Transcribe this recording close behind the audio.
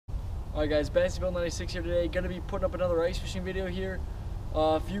Alright guys, Basketball96 here today. Gonna be putting up another ice fishing video here.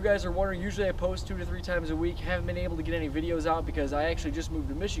 If you guys are wondering, usually I post 2 to 3 times a week. Haven't been able to get any videos out because I actually just moved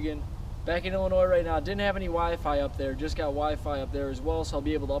to Michigan. Back in Illinois right now, didn't have any Wi-Fi up there. Just got Wi-Fi up there as well, so I'll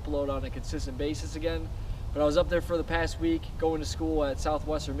be able to upload on a consistent basis again. But I was up there for the past week, going to school at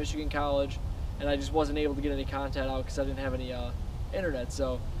Southwestern Michigan College, and I just wasn't able to get any content out because I didn't have any internet.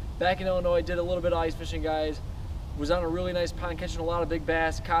 So back in Illinois, did a little bit of ice fishing, guys. Was on a really nice pond, catching a lot of big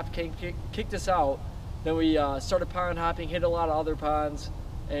bass. Cop kicked us out. Then we started pond hopping, hit a lot of other ponds,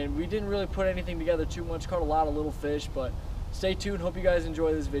 and we didn't really put anything together too much. Caught a lot of little fish, but stay tuned. Hope you guys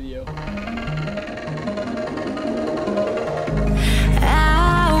enjoy this video.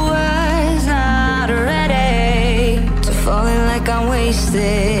 I was not ready to fall in like I'm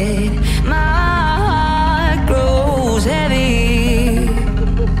wasted. My heart grows heavy.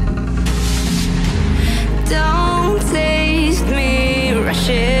 Don't taste me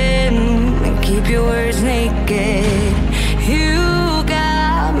rushing and keep your words naked. You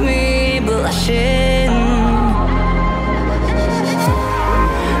got me blushing,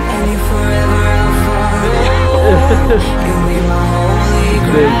 and you forever I'll follow. You'll be my holy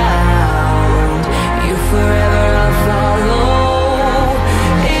ground. You forever I'll follow.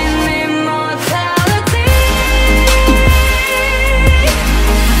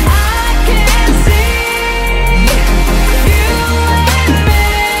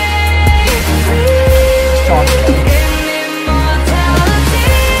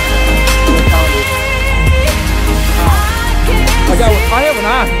 I have an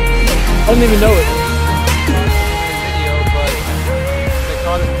eye. I didn't even know it. Video, but they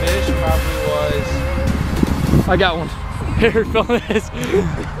caught a fish. Probably was. I got one. Here, film this.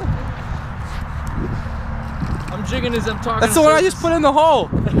 I'm jigging as I'm talking. That's the one I just put in the hole.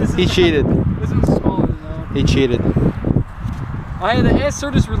 He cheated. This one's smaller than that one. He cheated. I had to ask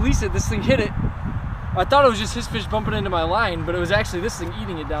Sir to release it. This thing hit it. I thought it was just his fish bumping into my line, but it was actually this thing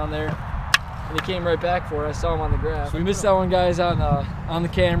eating it down there. And he came right back for it. I saw him on the graph. We missed that one, guys, on the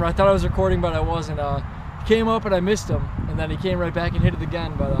camera. I thought I was recording, but I wasn't. He came up and I missed him, and then he came right back and hit it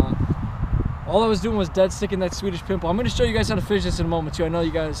again. But all I was doing was dead sticking that Swedish pimple. I'm going to show you guys how to fish this in a moment too. I know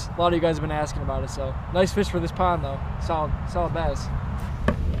you guys, a lot of you guys have been asking about it. So nice fish for this pond though. Solid bass.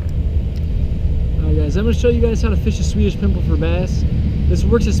 All right, guys, I'm going to show you guys how to fish a Swedish pimple for bass. This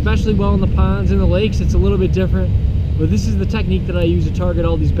works especially well in the ponds. In the lakes, it's a little bit different. But this is the technique that I use to target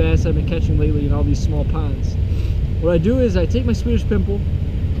all these bass I've been catching lately in all these small ponds. What I do is I take my Swedish pimple.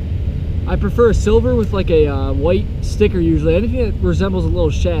 I prefer a silver with like a white sticker usually, anything that resembles a little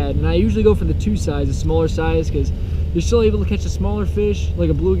shad. And I usually go for the 2 size, the smaller size, because you're still able to catch a smaller fish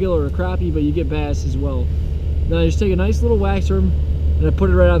like a bluegill or a crappie, but you get bass as well. Then I just take a nice little wax worm and I put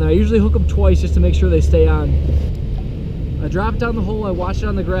it right on there. I usually hook them twice just to make sure they stay on. I drop it down the hole, I watch it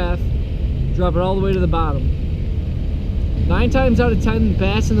on the graph, drop it all the way to the bottom. 9 times out of 10,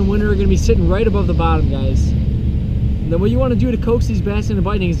 bass in the winter are going to be sitting right above the bottom, guys. And then what you want to do to coax these bass into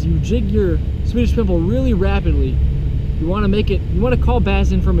biting is you jig your Swedish pimple really rapidly. You want to call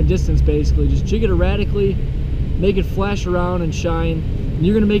bass in from a distance basically. Just jig it erratically, make it flash around and shine. And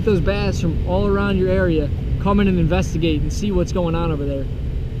you're going to make those bass from all around your area come in and investigate and see what's going on over there.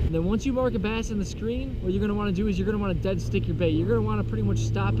 And then once you mark a bass in the screen, what you're going to want to do is you're going to want to dead stick your bait. You're going to want to pretty much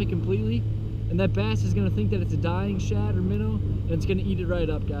stop it completely. And that bass is going to think that it's a dying shad or minnow, and it's going to eat it right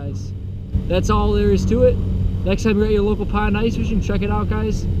up, guys. That's all there is to it. Next time you're at your local pond ice fishing, check it out,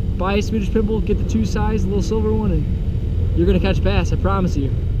 guys. Buy a Swedish pimple, get the 2 size, the little silver one, and you're going to catch bass, I promise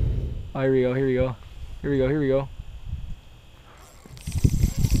you. Oh, here we go, here we go. Here we go, here we go.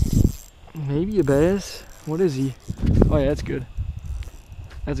 Maybe a bass. What is he? Oh yeah, that's good.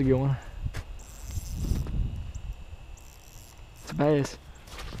 That's a good one. It's a bass.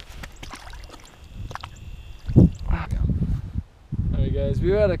 Alright guys, we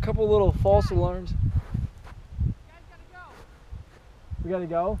had a couple little false alarms. You guys gotta go. We gotta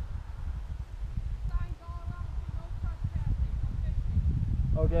go?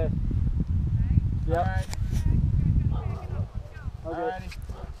 Okay. Yep. Okay.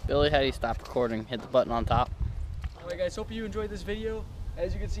 Billy, how do you stop recording? Hit the button on top. Alright guys, hope you enjoyed this video.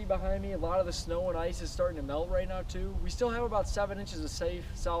 As you can see behind me, a lot of the snow and ice is starting to melt right now too. We still have about 7 inches of safe,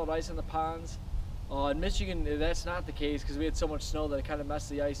 solid ice in the ponds. In Michigan, that's not the case because we had so much snow that it kind of messed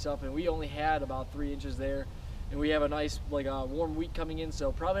the ice up, and we only had about 3 inches there. And we have a nice, warm week coming in, so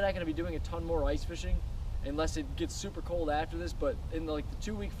probably not going to be doing a ton more ice fishing unless it gets super cold after this. But in the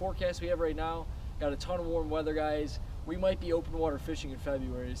 2-week forecast we have right now, got a ton of warm weather, guys. We might be open water fishing in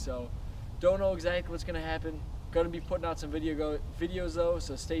February, so don't know exactly what's going to happen. Going to be putting out some videos though,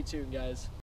 so stay tuned, guys.